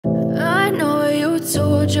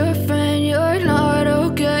told your friend you're not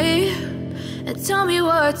okay, and tell me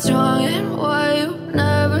what's wrong and why you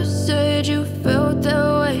never said you felt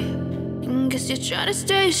that way. And guess you're trying to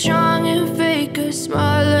stay strong and fake a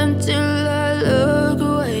smile until I look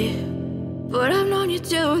away. But I've known you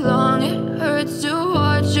too long, it hurts to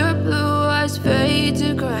watch your blue eyes fade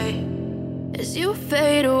to gray as you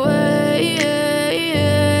fade away,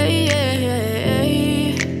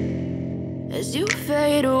 as you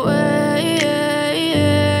fade away.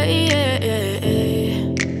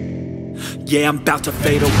 Yeah, I'm about to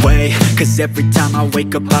fade away, cause every time I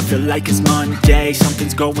wake up I feel like it's Monday.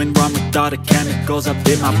 Something's going wrong with all the chemicals up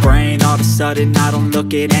in my brain. All of a sudden I don't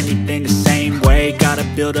look at anything the same way. Gotta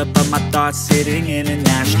build up of my thoughts sitting in an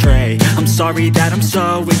ashtray. I'm sorry that I'm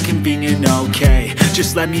so inconvenient, okay.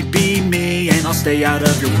 Just let me be me and I'll stay out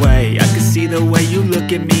of your way. I can see the way you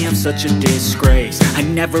look at me, I'm such a disgrace. I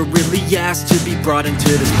never really asked to be brought into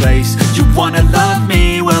this place. You wanna love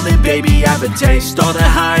me? Well then baby have a taste. All the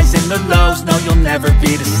highs and the lows, no, you'll never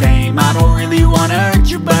be the same. I don't really wanna hurt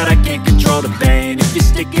you, but I can't control the pain. If you're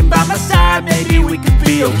sticking by my side, maybe we could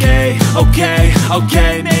be okay.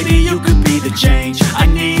 Okay, maybe you could be the change I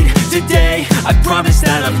need today. I promise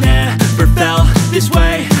that I've never felt this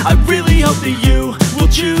way. I really hope that you will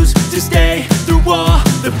choose to stay through all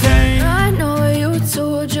the pain. I know you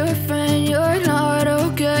told your friend you're not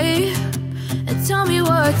okay, and tell me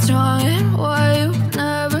what's wrong and why you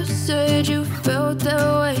never said you felt that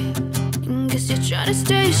way. Guess you're trying to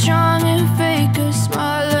stay strong and fake a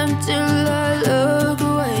smile until I look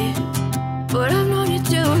away. But I've known you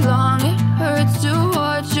too long, it hurts to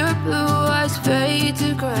watch your blue eyes fade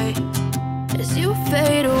to gray as you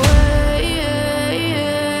fade away,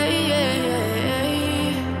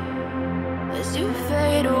 as you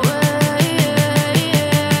fade away,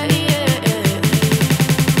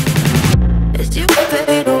 as you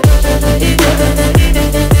fade away.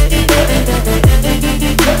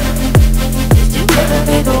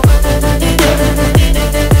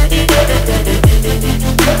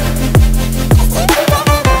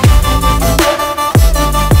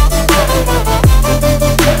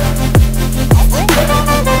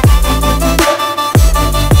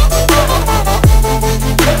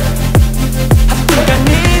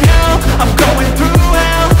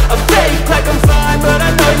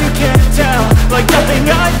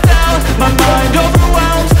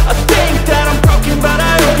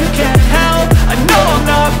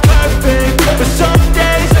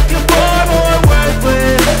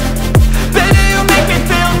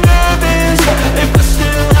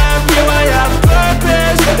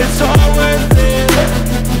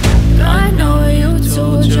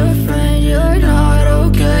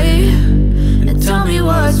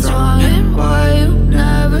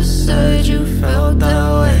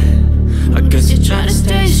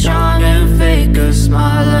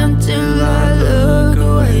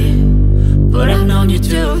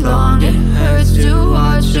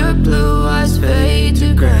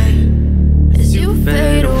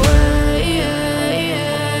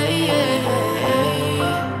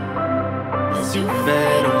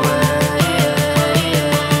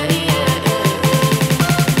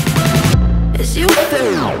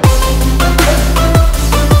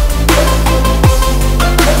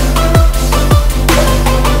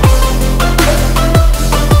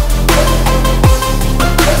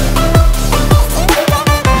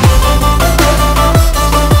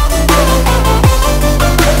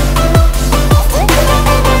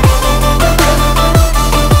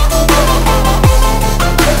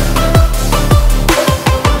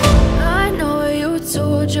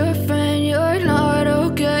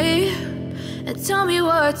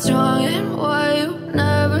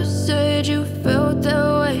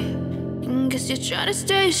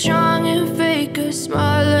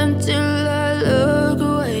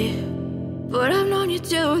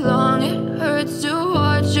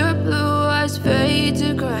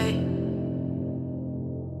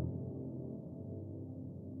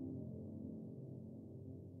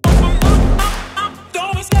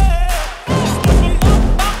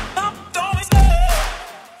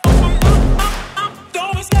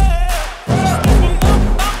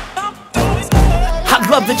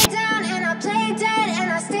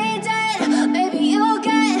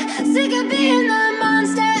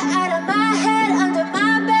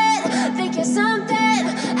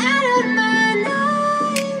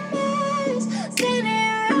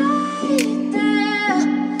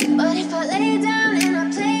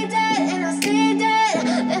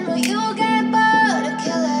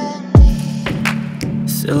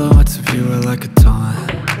 Silhouettes of you are like a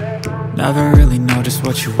taunt. Never really know just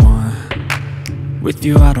what you want. With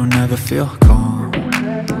you I don't ever feel calm.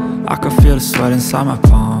 I can feel the sweat inside my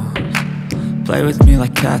palms. Play with me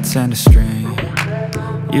like cats and a string.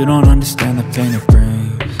 You don't understand the pain it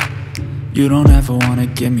brings. You don't ever wanna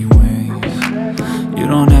give me wings. You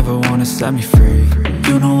don't ever wanna set me free.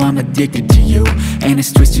 You know I'm addicted to you, and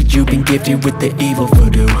it's twisted, you've been gifted with the evil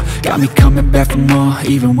voodoo. Got me coming back for more,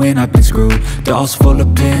 even when I've been screwed. Dolls full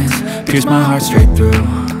of pins, pierce my heart straight through.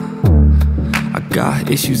 I got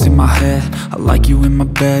issues in my head, I like you in my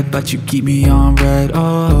bed, but you keep me on red.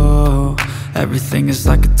 Oh, everything is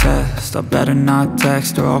like a test, I better not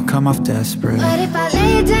text or I'll come off desperate. But if I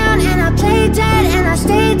lay down and I play dead and I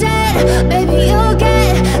stay dead, baby you'll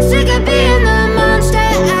get sick of being the monster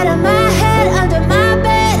out of my head, under my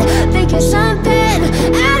bed, thinking something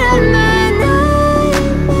out of my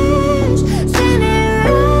nightmares, standing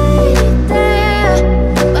right there.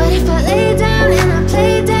 But if I lay down and I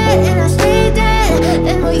play dead and I stay dead,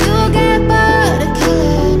 then will you get bored of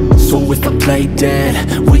killing? So if I play dead,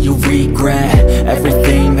 will you regret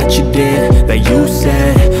everything that you did, that you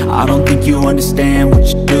said? I don't think you understand what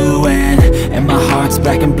you're doing, and my heart's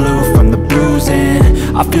black and blue from the bruising.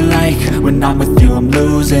 I feel like when I'm with you I'm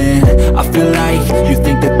losing. I feel like you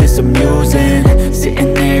think that this amusing,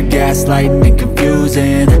 sitting there gaslighting and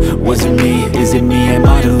confusing. Was it me? Is it me? Am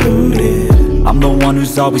I deluded? I'm the one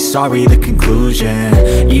who's always sorry, the conclusion,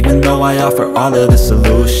 even though I offer all of the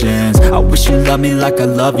solutions. I wish you loved me like I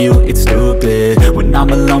love you, it's stupid. When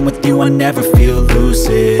I'm alone with you I never feel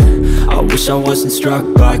lucid. I wish I wasn't struck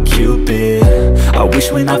by Cupid. I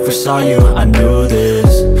wish when I first saw you I knew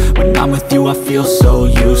this. When I'm with you I feel so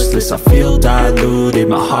useless, I feel diluted,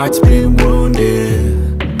 my heart's been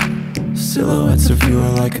wounded. Silhouettes of you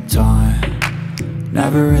are like a taunt,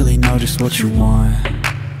 never really know just what you want.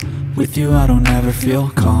 With you I don't ever feel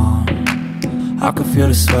calm, I can feel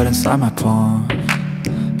the sweat inside my palms.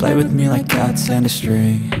 Play with me like cats and a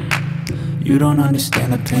string. You don't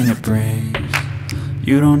understand the pain it brings.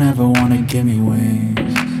 You don't ever wanna give me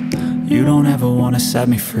wings. You don't ever wanna set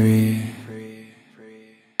me free.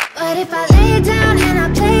 But if I lay down and I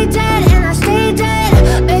play dead and I stay dead,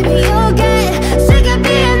 baby you'll get sick of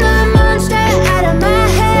being the monster out of my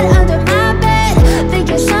head, under my bed,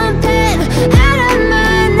 thinking something out of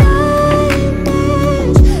my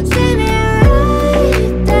nightmares, standing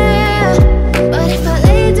right there. But if I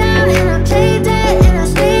lay down and I play dead and I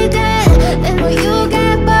stay dead, then will you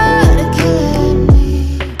get bored of killing me?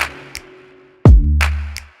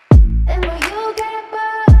 Then will you get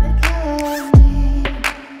bored of killing me?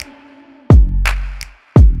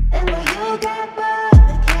 Then will you get bored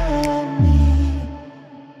of killing me?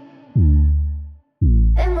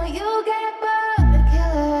 Then will you get bored of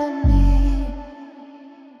killing me?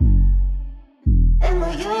 Then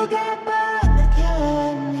will you get bored of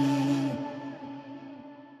killing me?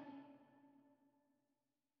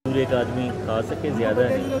 एक आदमी खा सके ज़्यादा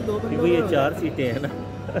नहीं, क्योंकि ये 4 सीटें हैं ना।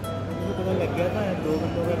 पता लग गया था 2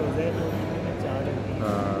 घंटों का रोज़ा है, तो 4 है।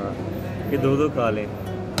 हाँ, कि 2-2 खा लें।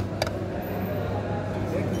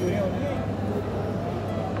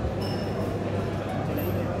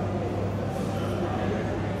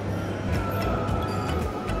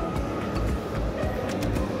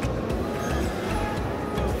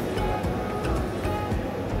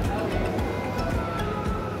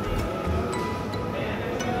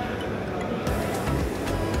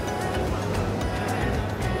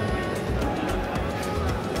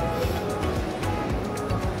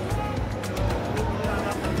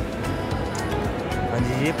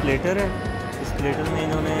 ये प्लेटर है, इस प्लेटर में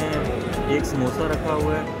इन्होंने एक समोसा रखा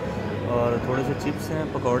हुआ है और थोड़े से चिप्स हैं,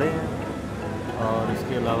 पकौड़े हैं, और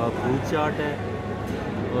इसके अलावा फ्रूट चाट है,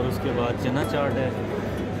 और उसके बाद चना चाट है,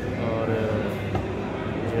 और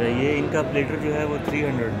जो है ये इनका प्लेटर जो है वो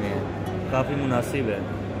 300 में है, काफ़ी मुनासिब है।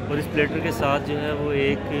 और इस प्लेटर के साथ जो है वो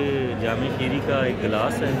एक जामी शीरी का एक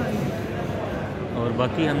गिलास है, और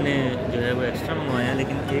बाकी हमने जो है वो एक्स्ट्रा मंगवाया है।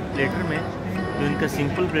 लेकिन एक प्लेटर में जो इनका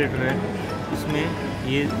सिंपल प्लेटर है उसमें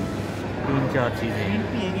ये 3-4 चीज़ें हैं।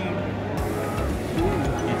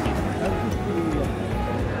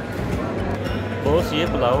 बॉस ये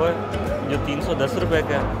पुलाव है जो 310 रुपए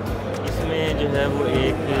का है। इसमें जो है वो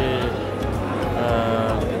एक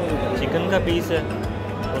चिकन का पीस है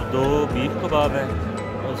और 2 बीफ कबाब है,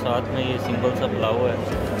 और साथ में ये सिंपल सा पुलाव है।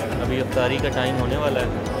 अभी इफ्तारी का टाइम होने वाला है,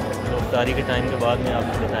 तो इफ्तारी के टाइम के बाद में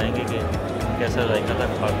आपको बताएंगे कि कैसा जायका था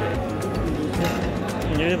खा के।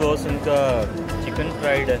 ये बॉस इनका चिकन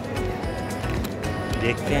फ्राइड है,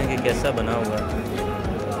 देखते हैं कि कैसा बना हुआ है।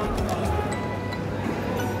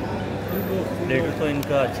 प्लेटर तो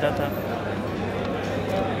इनका अच्छा था।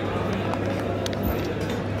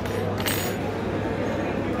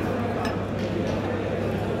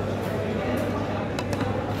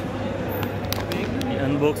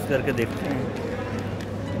 अनबॉक्स करके देखते हैं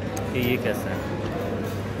कि ये कैसा है।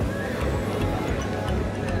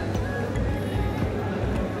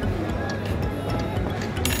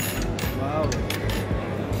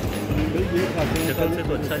 ये खाते हैं शक्ल से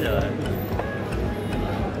तो अच्छा जा रहा है।